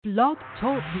Blog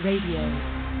Talk Radio.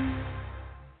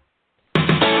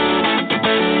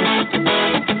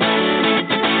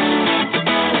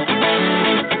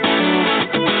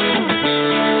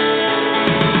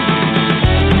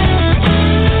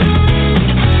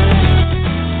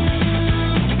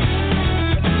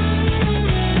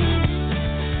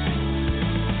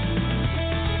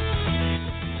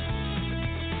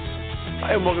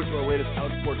 Hi, and welcome to our latest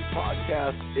Outsports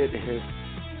podcast. It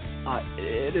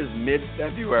is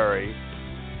mid-February,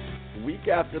 week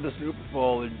after the Super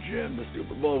Bowl, and Jim, the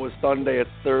Super Bowl was Sunday. It's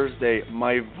Thursday.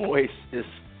 My voice is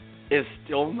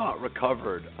still not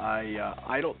recovered.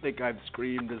 I don't think I've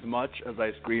screamed as much as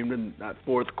I screamed in that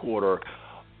fourth quarter,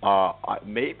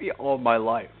 maybe all my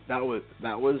life. That was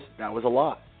a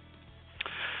lot.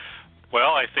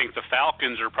 Well, I think the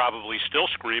Falcons are probably still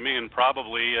screaming, and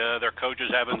probably their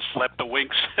coaches haven't slept a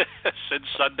wink since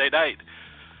Sunday night.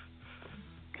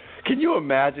 Can you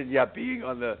imagine, being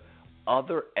on the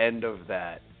other end of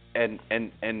that and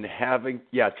having,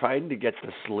 trying to get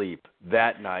to sleep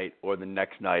that night or the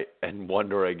next night and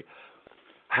wondering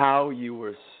how you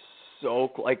were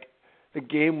so, like, the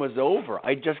game was over.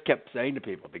 I just kept saying to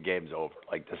people, the game's over.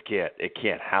 Like, it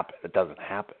can't happen. It doesn't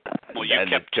happen. Well, you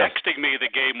kept texting me the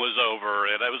game was over,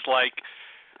 and I was like,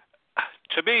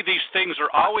 to me, these things are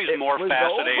always more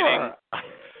fascinating.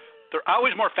 They're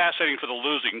always more fascinating for the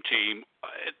losing team.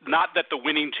 Not that the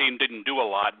winning team didn't do a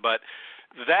lot, but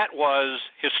that was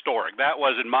historic. That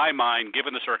was, in my mind,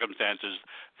 given the circumstances,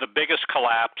 the biggest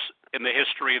collapse in the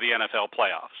history of the NFL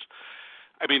playoffs.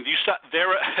 I mean,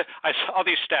 I saw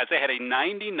these stats. They had a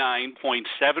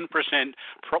 99.7%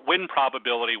 win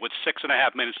probability with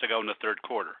 6.5 minutes to go in the third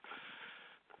quarter.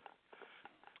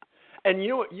 And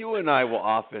you and I will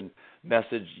often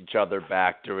message each other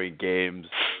back during games,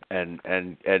 and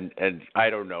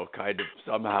I don't know, kind of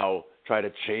somehow try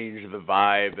to change the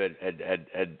vibe.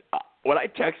 And when I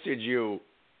texted you,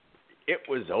 it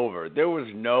was over. There was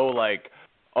no like,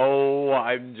 oh,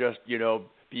 I'm just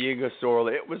being a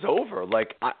sore. It was over.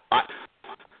 Like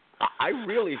I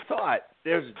really thought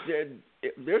there's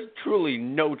truly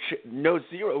no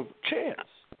zero chance.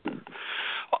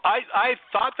 Well, I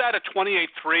thought that at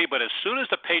 28-3, but as soon as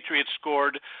the Patriots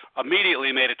scored,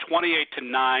 immediately made it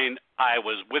 28-9. I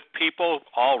was with people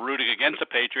all rooting against the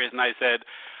Patriots, and I said,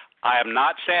 I am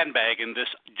not sandbagging. This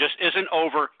just isn't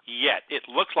over yet. It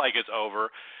looks like it's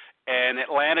over, and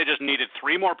Atlanta just needed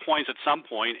 3 more points at some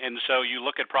point, and so you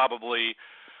look at probably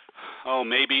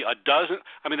maybe a dozen.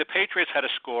 I mean, the Patriots had to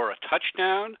score a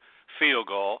touchdown, field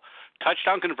goal,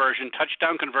 touchdown conversion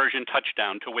touchdown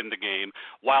to win the game,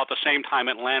 while at the same time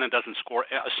Atlanta doesn't score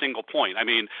a single point. I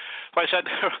mean, like I said,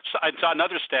 I saw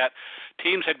another stat.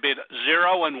 Teams had been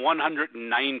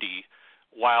 0-190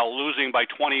 while losing by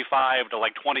 25 to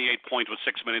like 28 points with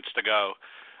 6 minutes to go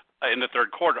in the third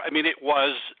quarter. I mean, it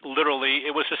was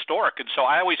historic. And so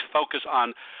I always focus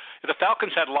on, if the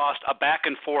Falcons had lost a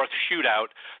back-and-forth shootout,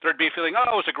 there'd be a feeling,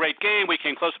 it was a great game, we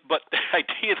came close. But the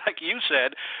idea, like you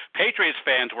said, Patriots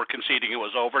fans were conceding it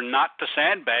was over, not to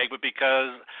sandbag, but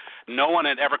because no one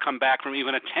had ever come back from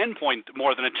even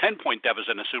more than a 10-point deficit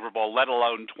in a Super Bowl, let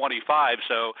alone 25.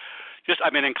 So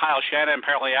and Kyle Shanahan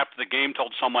apparently after the game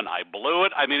told someone, I blew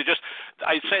it. I mean,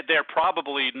 I said they're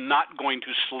probably not going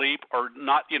to sleep or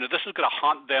not, this is going to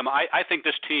haunt them. I think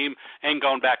this team ain't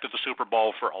going back to the Super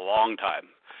Bowl for a long time,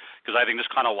 because I think this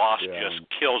kind of loss just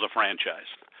kills a franchise.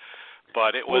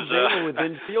 But it was... Well, they were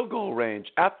within field goal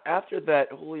range. After that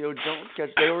Julio Jones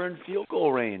catch, they were in field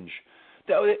goal range.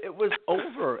 It was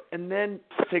over. And then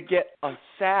to get a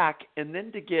sack and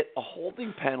then to get a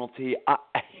holding penalty,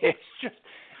 it's just...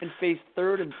 and face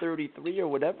 3rd and 33 or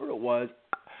whatever it was.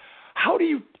 How do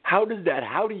you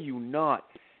not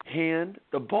hand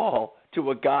the ball to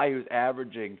a guy who's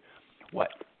averaging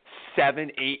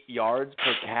 7-8 yards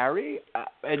per carry,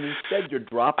 and instead you're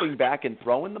dropping back and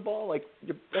throwing the ball? Like,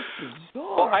 that's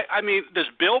bizarre. Well, I mean, does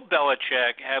Bill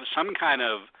Belichick have some kind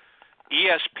of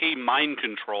ESP mind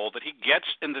control that he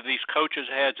gets into these coaches'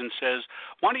 heads and says,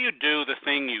 why don't you do the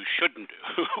thing you shouldn't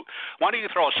do? Why don't you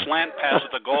throw a slant pass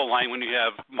at the goal line when you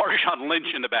have Marshawn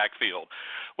Lynch in the backfield?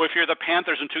 Or if you're the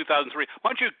Panthers in 2003,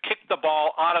 why don't you kick the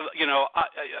ball out of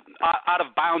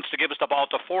bounds to give us the ball at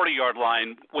the 40-yard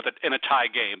line in a tie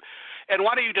game? And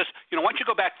why don't you just, why don't you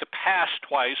go back to pass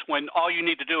twice when all you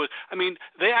need to do is,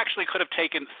 they actually could have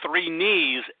taken 3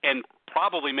 knees and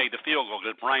probably made the field goal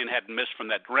because Brian hadn't missed from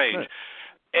that range.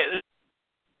 Right.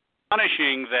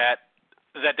 Punishing that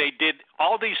they did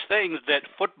all these things that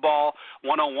football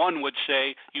 101 would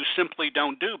say you simply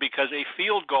don't do, because a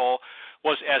field goal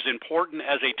was as important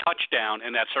as a touchdown in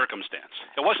that circumstance.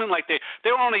 It wasn't like they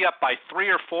were only up by 3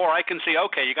 or 4. I can see,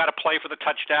 okay, you got to play for the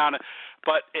touchdown,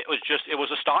 but it was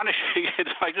astonishing.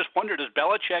 I just wondered, does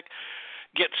Belichick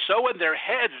get so in their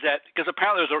heads that, because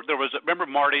apparently there was remember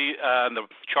Marty, the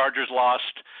Chargers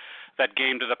lost that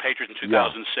game to the Patriots in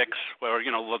 2006, where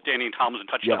Danny Tomlinson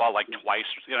touched the ball like twice.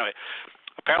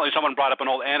 Apparently someone brought up an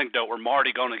old anecdote where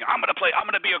Marty going, I'm going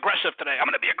to be aggressive today. I'm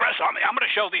going to be aggressive. I'm going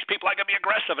to show these people I can be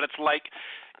aggressive. And it's like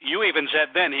you even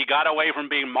said then, he got away from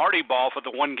being Marty Ball for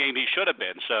the one game he should have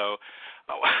been. So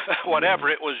whatever,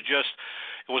 it was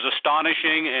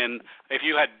astonishing. And if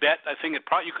you had bet, I think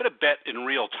you could have bet in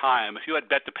real time. If you had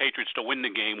bet the Patriots to win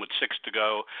the game with 6 to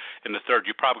go in the third,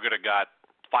 you probably could have got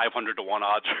 500 to 1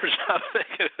 odds or something.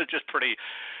 It was just pretty.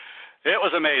 It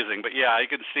was amazing. But yeah, you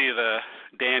can see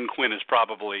Dan Quinn is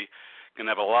probably going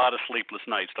to have a lot of sleepless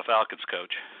nights. The Falcons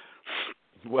coach.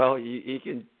 Well, he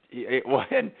can.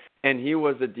 And he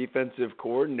was a defensive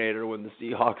coordinator when the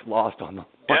Seahawks lost on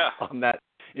that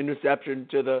interception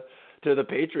to the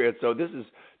Patriots. So this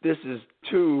is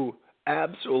 2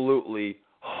 absolutely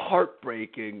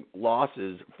heartbreaking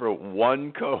losses for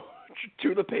one coach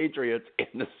to the Patriots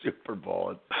in the Super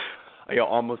Bowl. I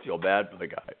almost feel bad for the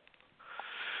guy.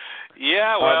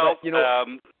 Yeah, well,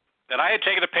 and I had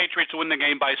taken the Patriots to win the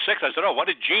game by 6. I said, oh, what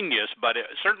a genius, but it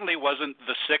certainly wasn't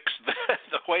the 6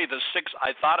 the way the 6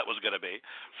 I thought it was going to be.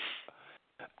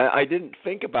 I didn't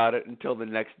think about it until the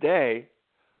next day.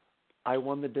 I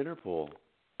won the dinner pool.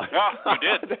 Yeah,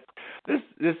 you did.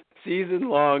 This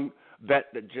season-long bet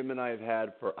that Jim and I have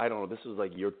had for, I don't know, this was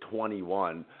like year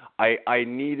 21. I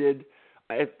needed,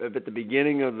 at the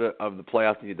beginning of the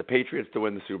playoffs, I needed the Patriots to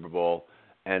win the Super Bowl,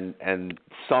 and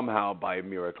somehow by a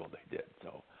miracle they did.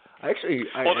 So there's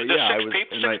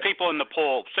 6 people in the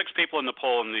poll,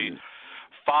 and the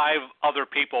 5 other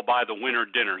people buy the winner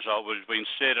dinner. So it was between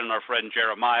Sid and our friend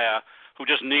Jeremiah, who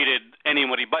just needed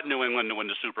anybody but New England to win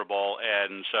the Super Bowl,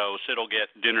 and so Sid will get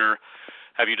dinner.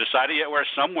 Have you decided yet where?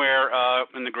 Somewhere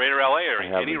in the greater LA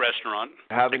area, any restaurant,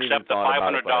 except the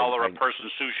 $500 a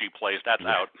person sushi place. That's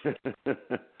out.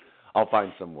 I'll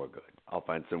find somewhere good. I'll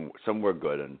find somewhere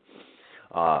good. And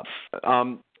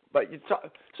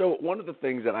so one of the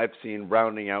things that I've seen,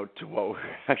 rounding out to what we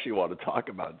actually want to talk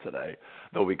about today,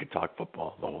 though we could talk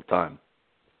football the whole time.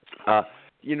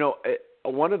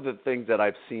 One of the things that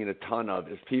I've seen a ton of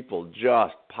is people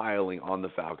just piling on the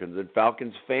Falcons, and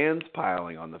Falcons fans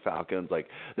piling on the Falcons. Like,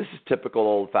 this is typical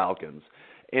old Falcons.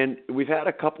 And we've had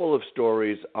a couple of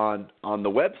stories on the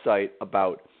website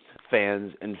about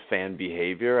fans and fan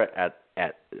behavior at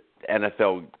an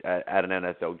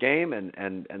NFL game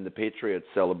and the Patriots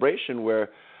celebration,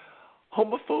 where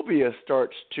homophobia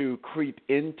starts to creep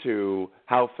into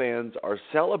how fans are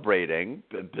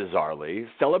bizarrely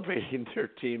celebrating their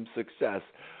team's success.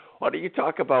 Why don't you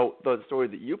talk about the story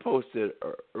that you posted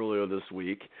earlier this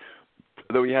week,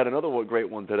 though we had another great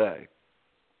one today?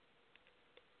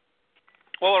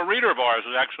 Well, a reader of ours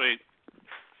was actually,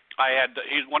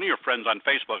 he's one of your friends on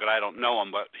Facebook, and I don't know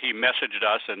him, but he messaged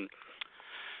us, and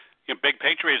big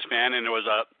Patriots fan, and there was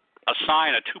a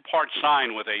sign, a 2-part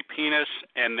sign with a penis,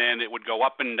 and then it would go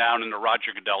up and down into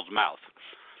Roger Goodell's mouth.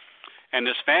 And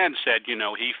this fan said,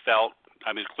 he felt,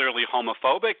 clearly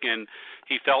homophobic, and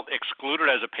he felt excluded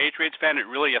as a Patriots fan. It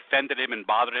really offended him and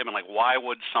bothered him, and why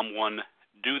would someone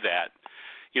do that?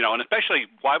 And especially,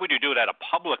 why would you do it at a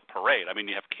public parade?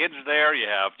 You have kids there, you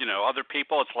have, other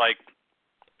people. It's like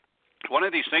one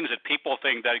of these things that people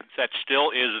think that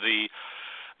still is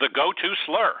the go-to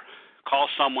slur. Call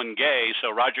someone gay, so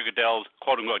Roger Goodell's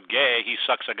quote-unquote gay, he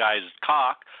sucks a guy's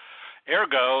cock.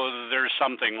 Ergo, there's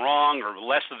something wrong or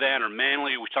less than or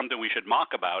manly, something we should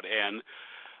mock about. And,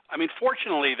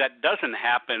 fortunately, that doesn't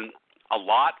happen a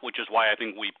lot, which is why I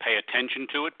think we pay attention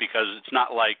to it, because it's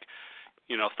not like,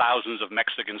 thousands of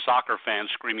Mexican soccer fans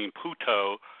screaming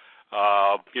puto,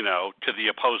 to the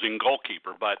opposing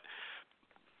goalkeeper. But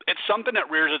it's something that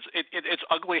rears its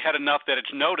ugly head enough that it's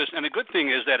noticed, and the good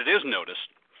thing is that it is noticed.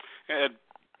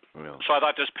 So I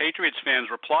thought this Patriots fan's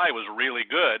reply was really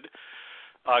good,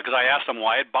 because I asked him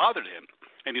why it bothered him,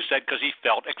 and he said because he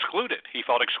felt excluded. He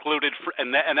felt excluded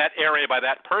in that area by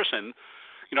that person,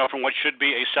 from what should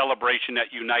be a celebration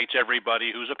that unites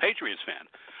everybody who's a Patriots fan.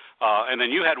 And then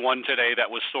you had one today that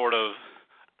was sort of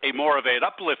a more of an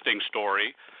uplifting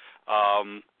story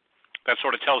that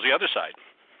sort of tells the other side.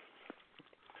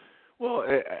 Well,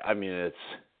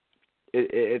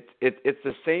 it's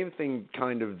the same thing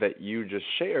kind of that you just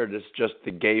shared. It's just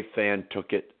the gay fan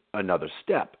took it another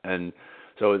step. And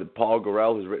so Paul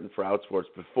Gorell, who's written for Outsports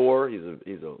before, he's a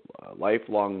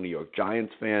lifelong New York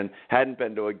Giants fan, hadn't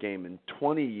been to a game in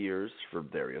 20 years for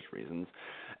various reasons.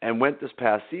 and went this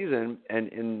past season, and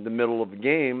in the middle of the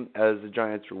game, as the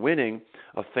Giants were winning,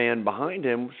 a fan behind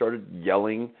him started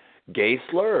yelling gay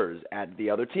slurs at the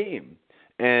other team.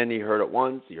 And he heard it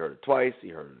once, he heard it twice, he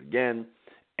heard it again.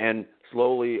 And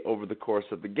slowly over the course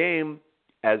of the game,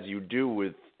 as you do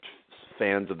with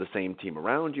fans of the same team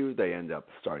around you, they end up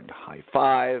starting to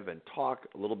high-five and talk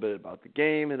a little bit about the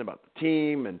game and about the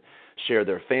team and share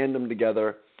their fandom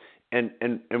together. And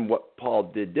what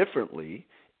Paul did differently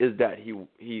is that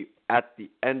he at the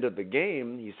end of the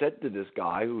game, he said to this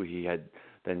guy who he had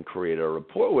then created a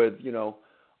rapport with,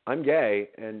 I'm gay,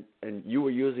 and you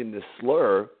were using this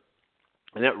slur,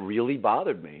 and that really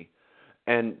bothered me.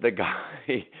 And the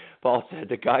guy, Paul said,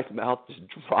 the guy's mouth just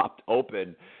dropped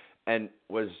open and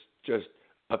was just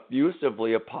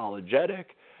effusively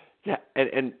apologetic. Yeah,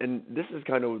 and this is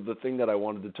kind of the thing that I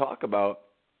wanted to talk about.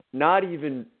 Not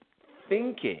even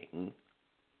thinking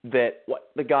that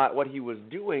what he was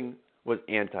doing was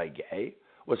anti-gay,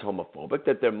 was homophobic,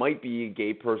 that there might be a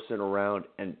gay person around,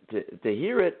 and to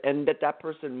hear it, and that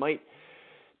person might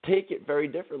take it very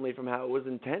differently from how it was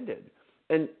intended.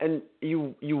 And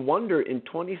you wonder in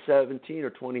 2017 or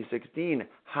 2016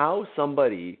 how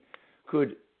somebody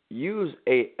could use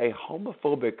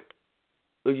homophobic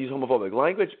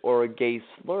language or a gay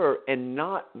slur and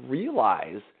not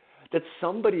realize that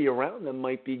somebody around them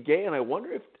might be gay. And I wonder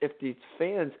if these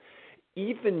fans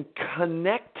even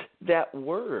connect that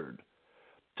word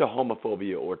to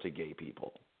homophobia or to gay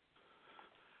people.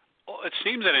 Well, it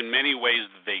seems that in many ways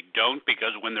they don't,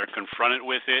 because when they're confronted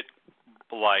with it,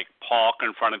 like Paul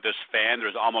confronted this fan,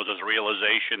 there's almost this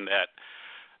realization that,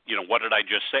 what did I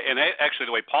just say? And actually,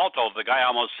 the way Paul told it, the guy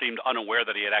almost seemed unaware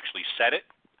that he had actually said it,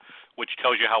 which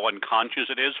tells you how unconscious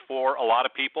it is for a lot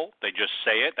of people. They just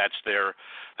say it. That's their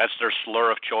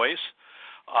slur of choice.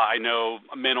 I know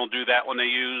men will do that when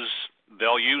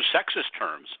they'll use sexist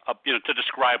terms, to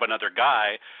describe another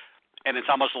guy. And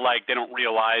it's almost like they don't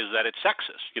realize that it's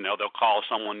sexist. They'll call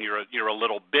someone you're a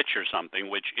little bitch or something,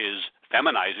 which is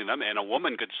feminizing them. And a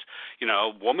woman could,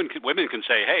 women can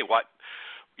say, hey, what,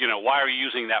 why are you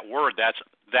using that word? That's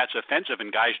offensive,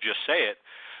 and guys just say it.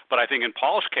 But I think in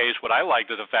Paul's case, what I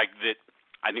liked is the fact that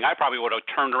I think I probably would have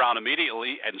turned around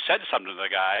immediately and said something to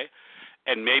the guy,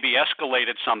 and maybe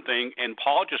escalated something. And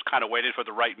Paul just kind of waited for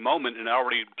the right moment and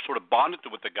already sort of bonded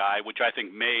with the guy, which I think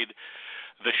made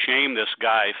the shame this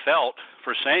guy felt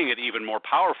for saying it even more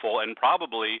powerful, and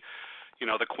probably,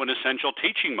 the quintessential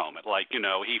teaching moment. Like,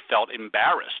 he felt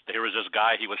embarrassed. There was this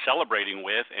guy he was celebrating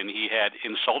with, and he had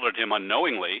insulted him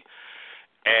unknowingly.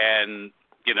 And,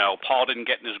 Paul didn't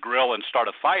get in his grill and start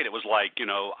a fight. It was like,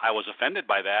 I was offended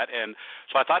by that. And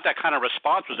so I thought that kind of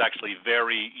response was actually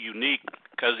very unique,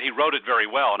 because he wrote it very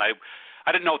well. And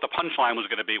I didn't know what the punchline was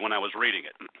going to be when I was reading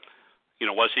it.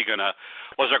 Was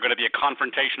there going to be a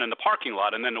confrontation in the parking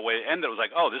lot? And then the way it ended, it was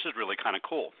like, oh, this is really kind of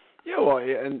cool. Yeah, well,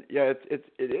 it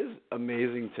is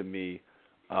amazing to me.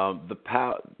 The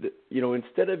power,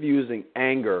 instead of using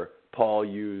anger, Paul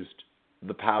used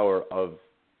the power of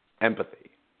empathy,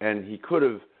 and he could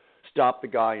have stopped the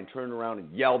guy and turned around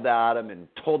and yelled at him and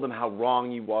told him how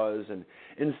wrong he was, and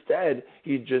instead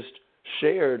he just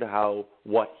shared how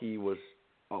what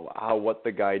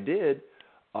the guy did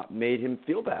made him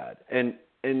feel bad, and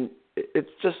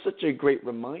it's just such a great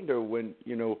reminder when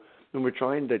we're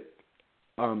trying to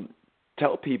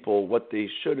tell people what they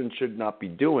should and should not be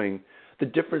doing, the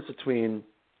difference between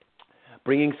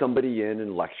bringing somebody in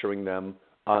and lecturing them,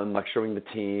 lecturing the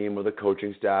team or the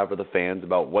coaching staff or the fans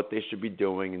about what they should be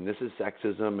doing, and this is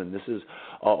sexism, and this is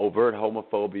overt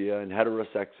homophobia and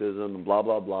heterosexism and blah,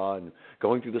 blah, blah, and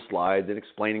going through the slides and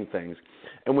explaining things.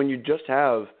 And when you just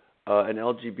have an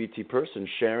LGBT person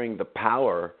sharing the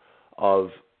power of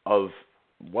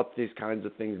what these kinds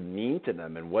of things mean to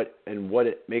them and what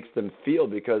it makes them feel,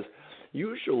 because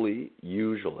usually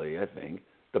I think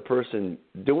the person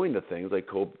doing the things, like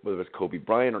whether it's Kobe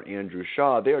Bryant or Andrew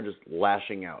Shaw, they are just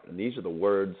lashing out, and these are the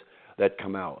words that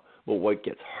come out. But what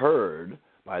gets heard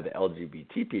by the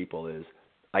LGBT people is,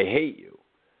 I hate you.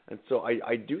 And so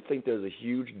I do think there's a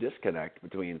huge disconnect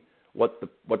between what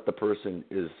the person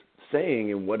is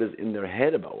saying and what is in their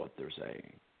head about what they're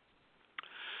saying.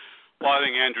 Well, I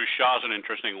think Andrew Shaw's an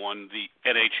interesting one. The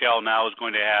NHL now is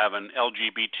going to have an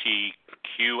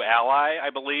LGBTQ ally,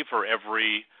 I believe, for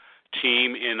every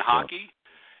team in hockey.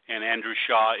 And Andrew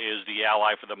Shaw is the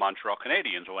ally for the Montreal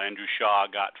Canadiens. Well, Andrew Shaw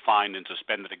got fined and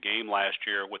suspended a game last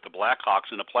year with the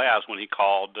Blackhawks in the playoffs when he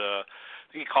called a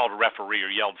referee or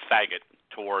yelled faggot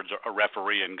towards a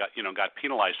referee and got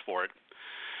penalized for it.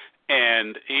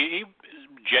 And he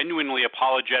genuinely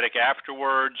apologetic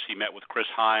afterwards. He met with Chris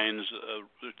Hines,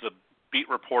 the beat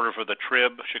reporter for the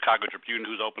Trib, Chicago Tribune,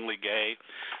 who's openly gay,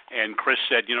 and Chris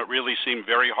said, it really seemed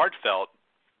very heartfelt.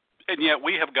 And yet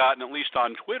we have gotten, at least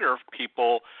on Twitter,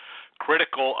 people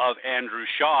critical of Andrew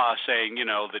Shaw saying,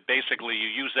 that basically you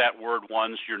use that word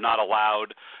once, you're not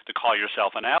allowed to call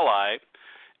yourself an ally.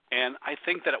 And I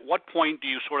think that at what point do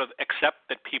you sort of accept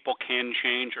that people can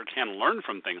change or can learn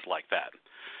from things like that?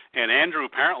 And Andrew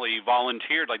apparently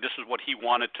volunteered, like this is what he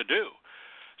wanted to do.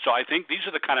 So I think these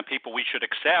are the kind of people we should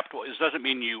accept. Well, this doesn't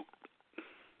mean you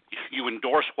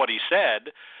endorse what he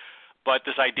said, but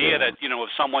this idea that, if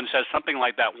someone says something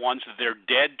like that once, they're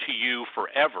dead to you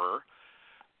forever,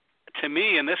 to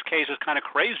me, in this case, is kind of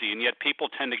crazy, and yet people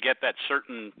tend to get that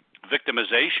certain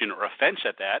victimization or offense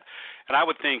at that. And I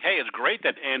would think, hey, it's great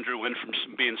that Andrew went from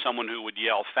being someone who would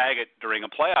yell faggot during a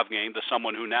playoff game to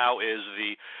someone who now is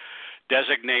the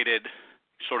designated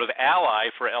sort of ally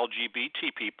for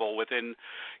LGBT people within,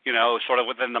 sort of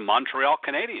within the Montreal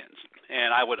Canadiens.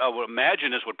 And I would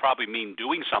imagine this would probably mean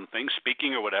doing something,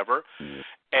 speaking or whatever. Mm-hmm.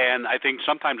 And I think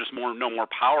sometimes it's no more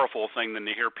powerful thing than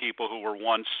to hear people who were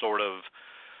once sort of,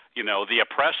 the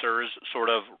oppressors sort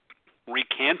of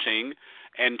recanting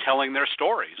and telling their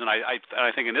stories. And I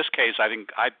think in this case, I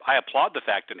applaud the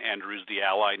fact that Andrew's the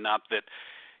ally, not that,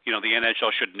 the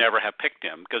NHL should never have picked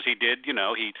him, because he did,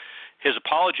 his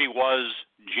apology was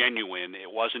genuine.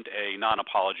 It wasn't a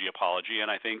non-apology apology,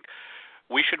 and I think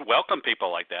we should welcome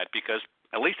people like that, because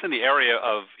at least in the area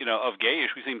of, of gay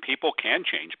issues, we think people can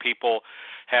change. People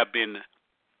have been,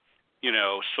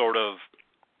 sort of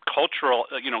cultural,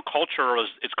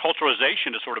 it's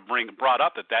culturalization to sort of brought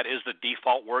up that is the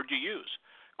default word you use,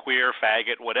 queer,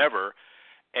 faggot, whatever,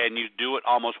 and you do it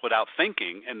almost without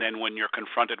thinking. And then when you're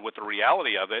confronted with the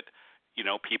reality of it,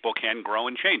 people can grow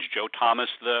and change. Joe Thomas,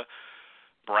 the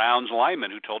Browns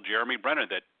lineman, who told Jeremy Brenner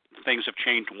that things have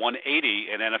changed 180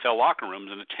 in NFL locker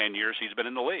rooms in the 10 years he's been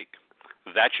in the league.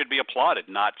 That should be applauded,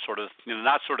 not sort of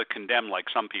condemned like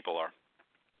some people are.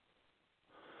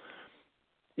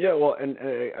 Yeah, well, and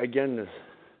again,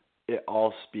 it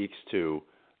all speaks to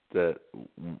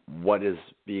what is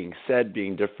being said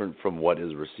being different from what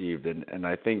is received, and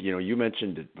I think you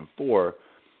mentioned it before,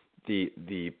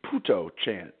 the puto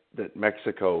chant that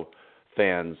Mexico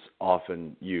fans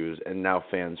often use, and now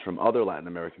fans from other Latin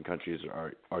American countries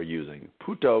are using.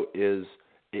 Puto is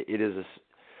a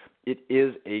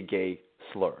gay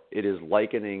slur. It is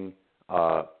likening.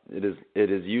 It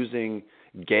is using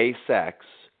gay sex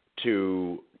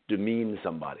to demean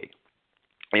somebody,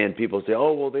 and people say,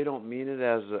 "Oh, well, they don't mean it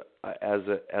as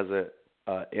a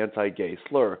anti-gay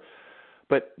slur,"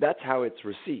 but that's how it's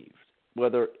received.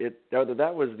 Whether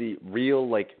that was the real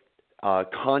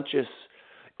conscious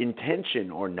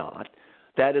intention or not,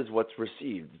 that is what's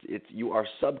received. You are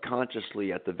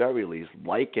subconsciously, at the very least,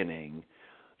 likening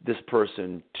this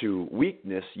person to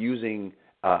weakness using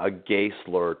a gay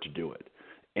slur to do it,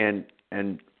 and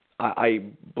I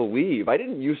believe, I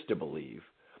didn't used to believe,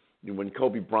 when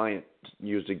Kobe Bryant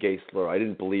used a gay slur, I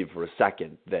didn't believe for a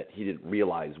second that he didn't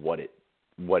realize what it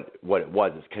was,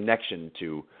 his connection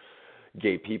to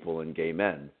gay people and gay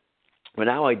men. But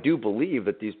now I do believe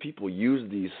that these people use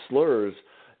these slurs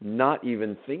not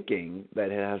even thinking that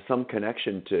it has some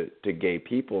connection to gay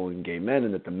people and gay men,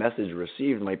 and that the message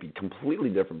received might be completely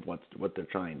different from what they're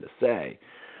trying to say.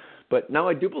 But now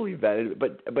I do believe that,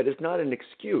 but it's not an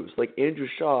excuse. Like Andrew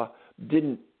Shaw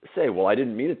didn't say, well, I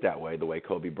didn't mean it that way, the way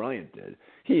Kobe Bryant did.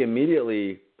 He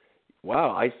immediately,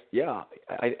 I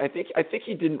think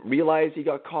he didn't realize he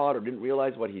got caught or didn't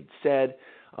realize what he'd said.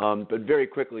 But very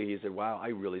quickly he said, wow, I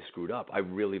really screwed up. I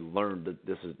really learned that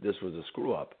this was a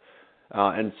screw up.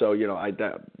 And so,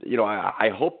 I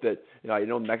hope that, I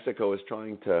know Mexico is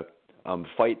trying to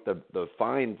fight the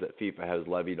fines that FIFA has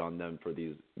levied on them for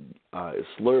these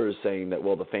slurs, saying that,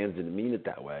 well, the fans didn't mean it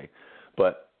that way.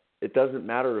 But it doesn't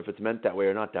matter if it's meant that way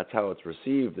or not. That's how it's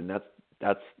received, and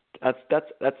that's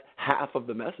half of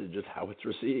the message is how it's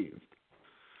received.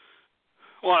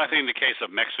 Well, I think in the case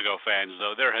of Mexico fans,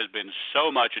 though, there has been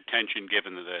so much attention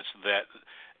given to this that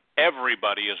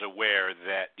everybody is aware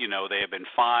that, they have been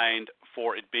fined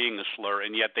for it being a slur,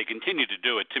 and yet they continue to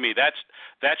do it. To me, that's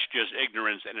just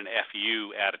ignorance and an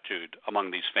FU attitude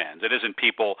among these fans. It isn't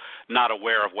people not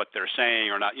aware of what they're saying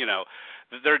or not.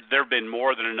 There have been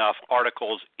more than enough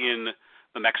articles in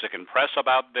the Mexican press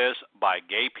about this by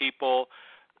gay people,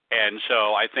 and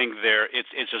so I think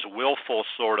it's this willful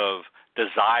sort of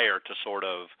desire to sort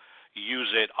of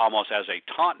use it almost as a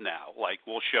taunt now, like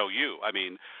we'll show you. I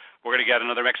mean, we're going to get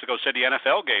another Mexico City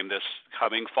NFL game this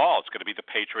coming fall. It's going to be the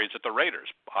Patriots at the Raiders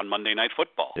on Monday Night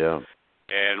Football. Yeah.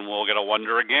 And we're going to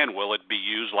wonder again, will it be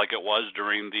used like it was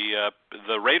during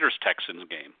the Raiders-Texans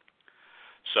game?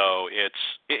 So it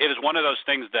is one of those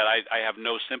things that I have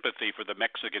no sympathy for the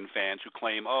Mexican fans who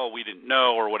claim, oh, we didn't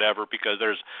know or whatever, because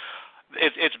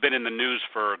it's been in the news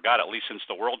for, God, at least since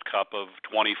the World Cup of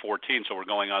 2014, so we're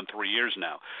going on 3 years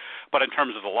now. But in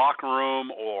terms of the locker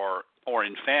room or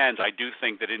in fans, I do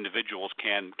think that individuals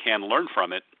can learn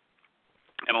from it,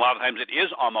 and a lot of times it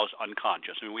is almost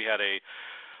unconscious. I mean, we had a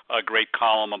great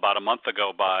column about a month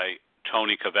ago by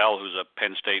Tony Cavell, who's a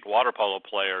Penn State water polo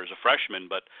player as a freshman,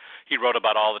 but he wrote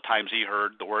about all the times he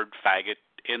heard the word faggot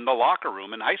in the locker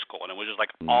room in high school, and it was just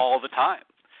like all the time.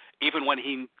 Even when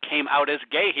he came out as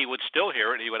gay, he would still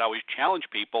hear it. He would always challenge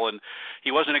people, and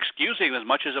he wasn't excusing as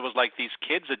much as it was like these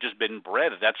kids had just been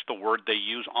bred. That's the word they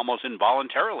use almost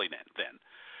involuntarily then.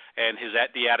 And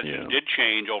the attitude did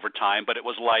change over time, but it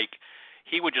was like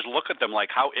he would just look at them like,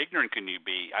 how ignorant can you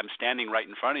be? I'm standing right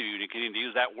in front of you, and you can't even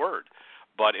use that word.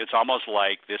 But it's almost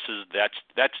like that's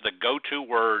the go-to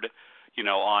word,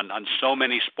 on so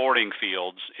many sporting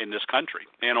fields in this country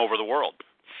and over the world.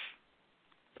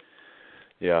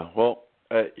 Yeah, well,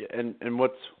 and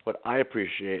what I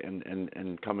appreciate,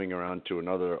 and coming around to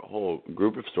another whole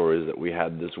group of stories that we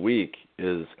had this week,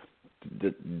 is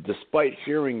that despite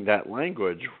hearing that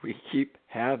language, we keep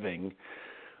having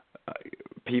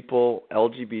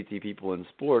LGBT people in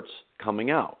sports coming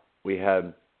out. We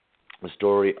had a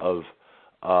story of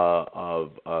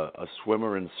a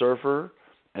swimmer and surfer,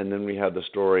 and then we had the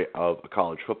story of a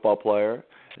college football player,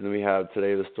 and then we have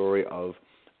today the story of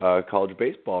a college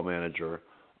baseball manager,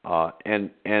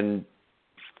 and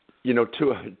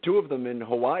two of them in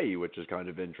Hawaii, which is kind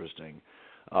of interesting.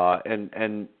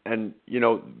 And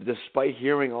despite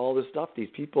hearing all this stuff, these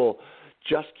people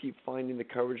just keep finding the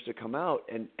courage to come out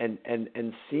and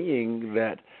seeing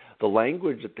that the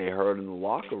language that they heard in the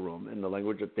locker room and the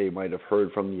language that they might have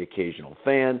heard from the occasional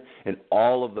fan and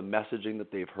all of the messaging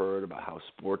that they've heard about how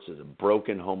sports is a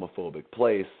broken, homophobic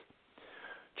place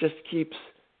just keeps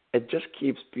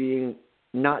being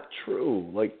not true.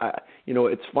 Like,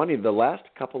 it's funny, the last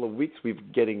couple of weeks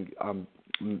we've getting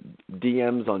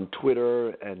DMs on Twitter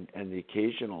and the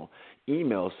occasional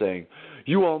email saying,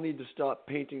 you all need to stop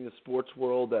painting the sports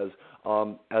world as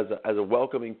a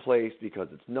welcoming place, because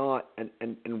it's not.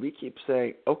 And we keep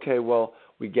saying, okay, well,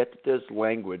 we get that there's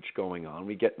language going on.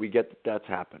 We get that that's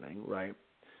happening, right?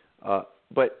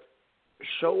 But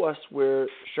show us where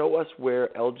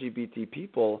LGBT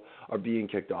people are being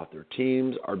kicked off their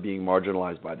teams, are being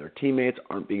marginalized by their teammates,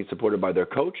 aren't being supported by their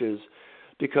coaches,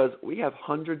 because we have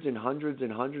hundreds and hundreds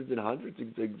and hundreds and hundreds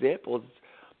of examples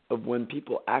of when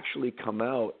people actually come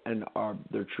out and are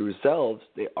their true selves,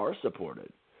 they are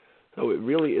supported. So it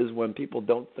really is when people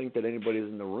don't think that anybody's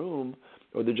in the room,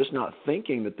 or they're just not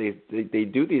thinking that they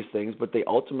do these things, but they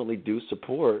ultimately do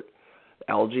support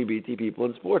LGBT people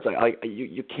in sports.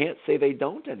 You can't say they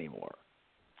don't anymore.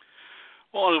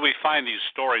 Well, we find these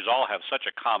stories all have such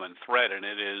a common thread, and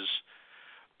it is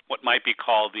what might be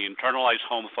called the internalized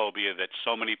homophobia that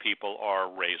so many people are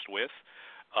raised with.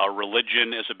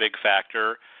 Religion is a big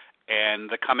factor, and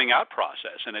the coming out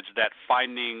process. And it's that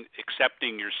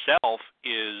accepting yourself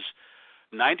is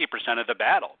 90% of the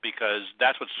battle, because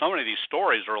that's what so many of these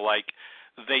stories are like.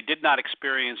 They did not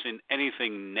experience in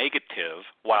anything negative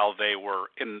while they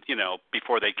were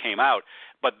before they came out,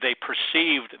 but they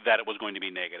perceived that it was going to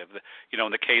be negative. In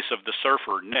the case of the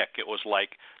surfer, Nick, it was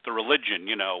like the religion,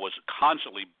 was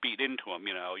constantly beat into him.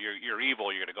 You're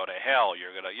evil, you're going to go to hell,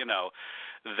 you're going to,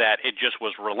 that it just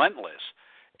was relentless.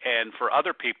 And for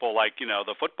other people, like,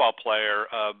 the football player,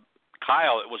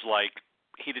 Kyle, it was like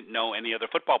he didn't know any other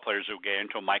football players who were gay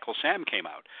until Michael Sam came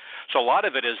out. So a lot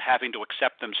of it is having to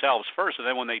accept themselves first, and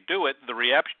then when they do it, the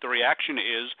reaction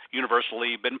is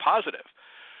universally been positive.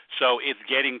 So it's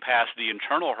getting past the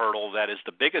internal hurdle that is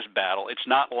the biggest battle. It's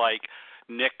not like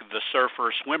Nick, the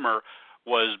surfer swimmer,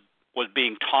 was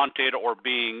being taunted or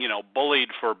being, bullied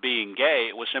for being gay.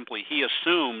 It was simply he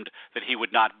assumed that he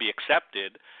would not be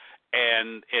accepted,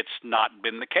 and it's not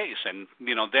been the case. And,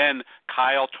 then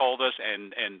Kyle told us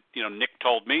and Nick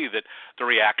told me that the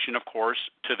reaction, of course,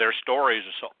 to their stories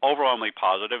is overwhelmingly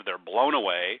positive. They're blown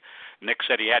away. Nick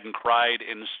said he hadn't cried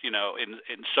in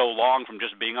so long from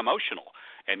just being emotional.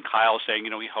 And Kyle saying,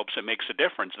 he hopes it makes a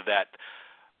difference. That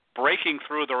breaking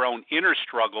through their own inner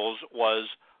struggles was,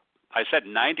 I said,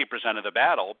 90% of the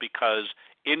battle, because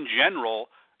in general,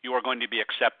 you are going to be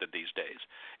accepted these days.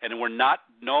 And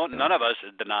none of us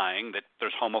is denying that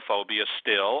there's homophobia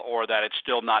still, or that it's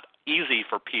still not easy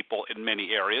for people in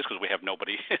many areas, because we have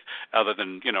nobody other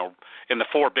than, in the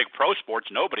four big pro sports,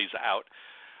 nobody's out.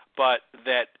 But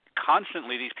that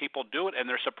constantly these people do it, and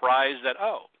they're surprised that,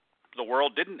 the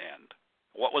world didn't end.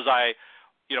 What was I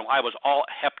was all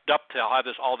hepped up to have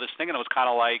all this thing, and it was kind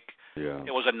of like, Yeah.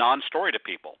 it was a non-story to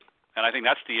people. And I think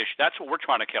that's the issue. That's what we're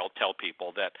trying to tell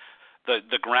people, that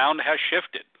the ground has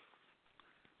shifted.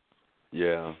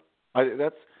 Yeah. I think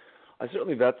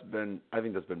that's been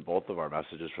both of our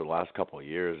messages for the last couple of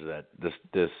years, that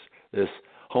this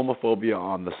homophobia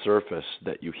on the surface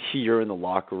that you hear in the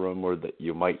locker room, or that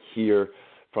you might hear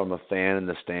from a fan in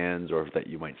the stands, or that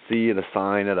you might see in a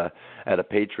sign at a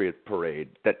Patriot parade,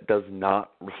 that does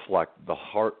not reflect the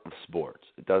heart of sports.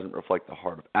 It doesn't reflect the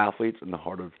heart of athletes and the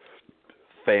heart of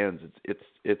fans.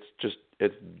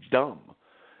 It's dumb.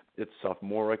 It's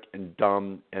sophomoric and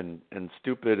dumb and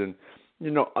stupid. And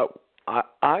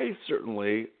I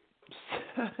certainly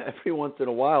every once in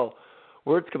a while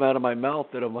words come out of my mouth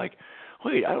that I'm like,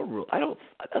 wait, I don't.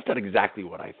 That's not exactly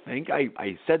what I think.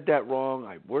 I said that wrong.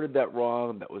 I worded that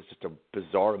wrong. That was just a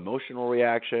bizarre emotional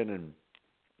reaction. And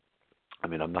I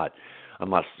mean, I'm not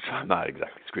exactly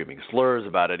screaming slurs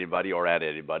about anybody or at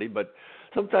anybody, but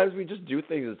sometimes we just do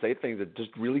things and say things that just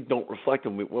really don't reflect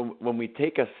them. When we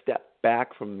take a step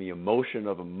back from the emotion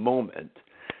of a moment,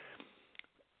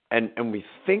 and we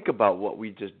think about what we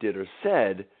just did or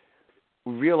said,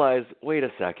 we realize, wait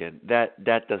a second, that's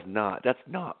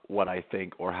not what I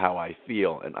think or how I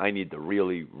feel, and I need to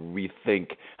really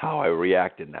rethink how I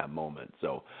react in that moment.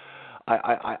 So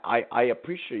I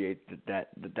appreciate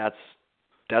that's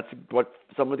what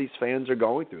some of these fans are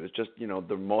going through. It's just,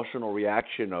 the emotional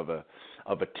reaction of a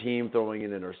team throwing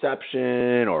an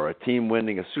interception, or a team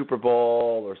winning a Super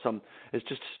Bowl, or it's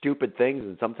just stupid things,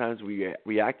 and sometimes we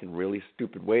react in really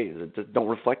stupid ways that just don't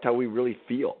reflect how we really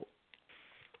feel.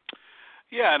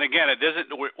 Yeah, and again, it doesn't.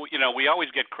 We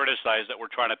always get criticized that we're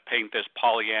trying to paint this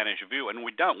Pollyannish view, and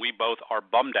we don't. We both are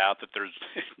bummed out that there's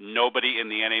nobody in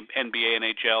the NBA,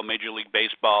 NHL, Major League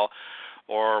Baseball,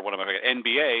 or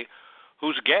NBA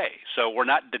who's gay. So we're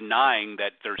not denying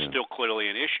that there's still clearly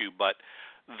an issue, but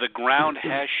the ground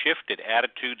has shifted.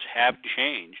 Attitudes have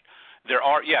changed. There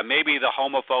are, maybe the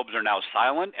homophobes are now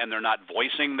silent and they're not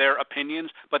voicing their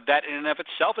opinions, but that in and of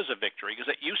itself is a victory, because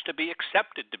it used to be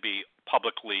accepted to be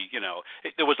publicly,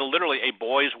 there was literally a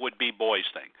boys would be boys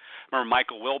thing. Remember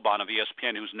Michael Wilbon of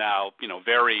ESPN, who's now,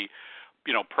 very,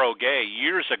 pro-gay,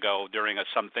 years ago during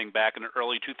something back in the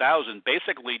early 2000s,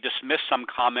 basically dismissed some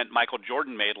comment Michael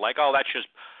Jordan made, like, oh,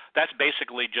 that's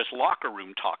basically just locker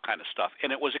room talk kind of stuff,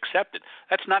 and it was accepted.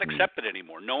 That's not accepted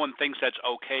anymore. No one thinks that's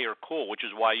okay or cool, which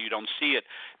is why you don't see it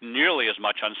nearly as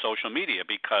much on social media,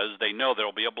 because they know there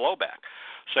will be a blowback.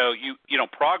 So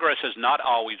progress is not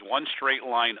always one straight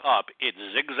line up. It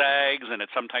zigzags, and it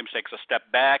sometimes takes a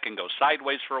step back and goes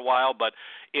sideways for a while, but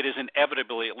it is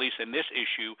inevitably, at least in this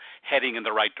issue, heading in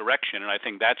the right direction. And I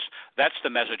think that's the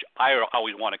message I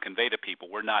always want to convey to people.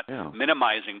 We're not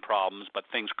minimizing problems, but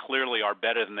things clearly are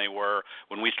better than they were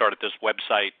when we started this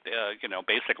website,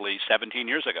 basically 17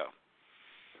 years ago.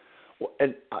 Well,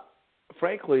 and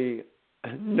frankly,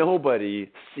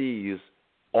 nobody sees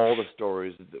all the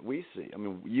stories that we see. I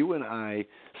mean, you and I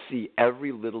see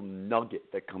every little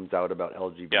nugget that comes out about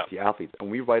LGBT athletes,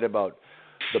 and we write about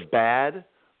the bad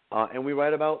and we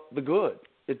write about the good.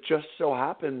 It just so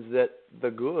happens that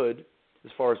the good,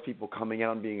 as far as people coming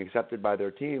out and being accepted by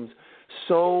their teams,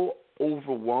 so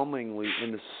overwhelmingly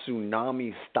in a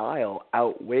tsunami style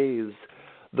outweighs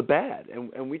the bad.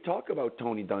 And we talk about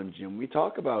Tony Dungy, and we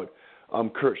talk about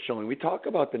Curt Schilling. We talk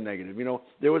about the negative.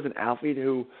 There was an athlete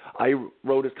who I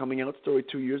wrote his coming out story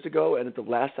 2 years ago, and at the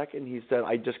last second he said,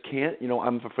 I just can't,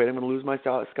 I'm afraid I'm going to lose my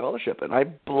scholarship. And I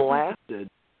blasted,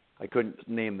 I couldn't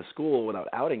name the school without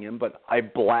outing him, but I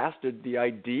blasted the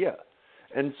idea.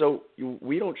 And so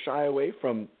we don't shy away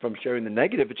from sharing the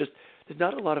negative. It's just there's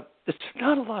not a lot of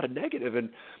negative. And,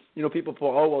 people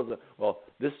thought, well,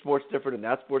 this sport's different and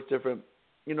that sport's different.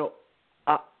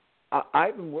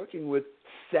 I've been working with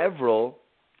several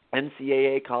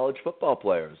NCAA college football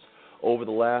players over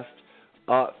the last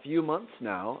few months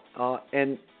now,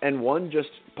 and one just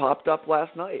popped up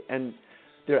last night, and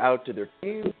they're out to their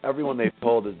team. Everyone they've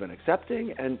told has been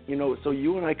accepting, and so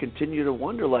you and I continue to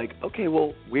wonder, like, okay,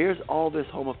 well, where's all this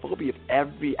homophobia if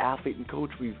every athlete and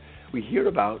coach we hear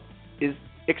about is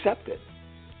accepted?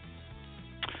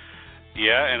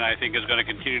 Yeah, and I think it's going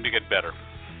to continue to get better.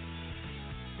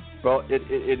 Well,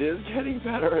 it is getting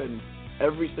better, and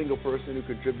every single person who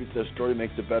contributes their story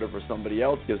makes it better for somebody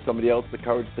else, gives somebody else the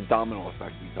courage, the domino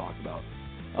effect we talk about.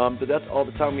 But that's all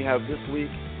the time we have this week.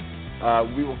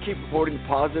 We will keep reporting the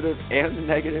positive and the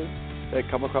negative that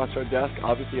come across our desk.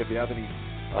 Obviously, if you have any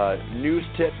news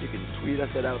tips, you can tweet us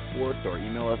at Outsports or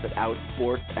email us at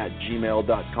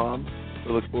outsports@gmail.com.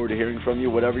 We look forward to hearing from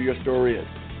you, whatever your story is.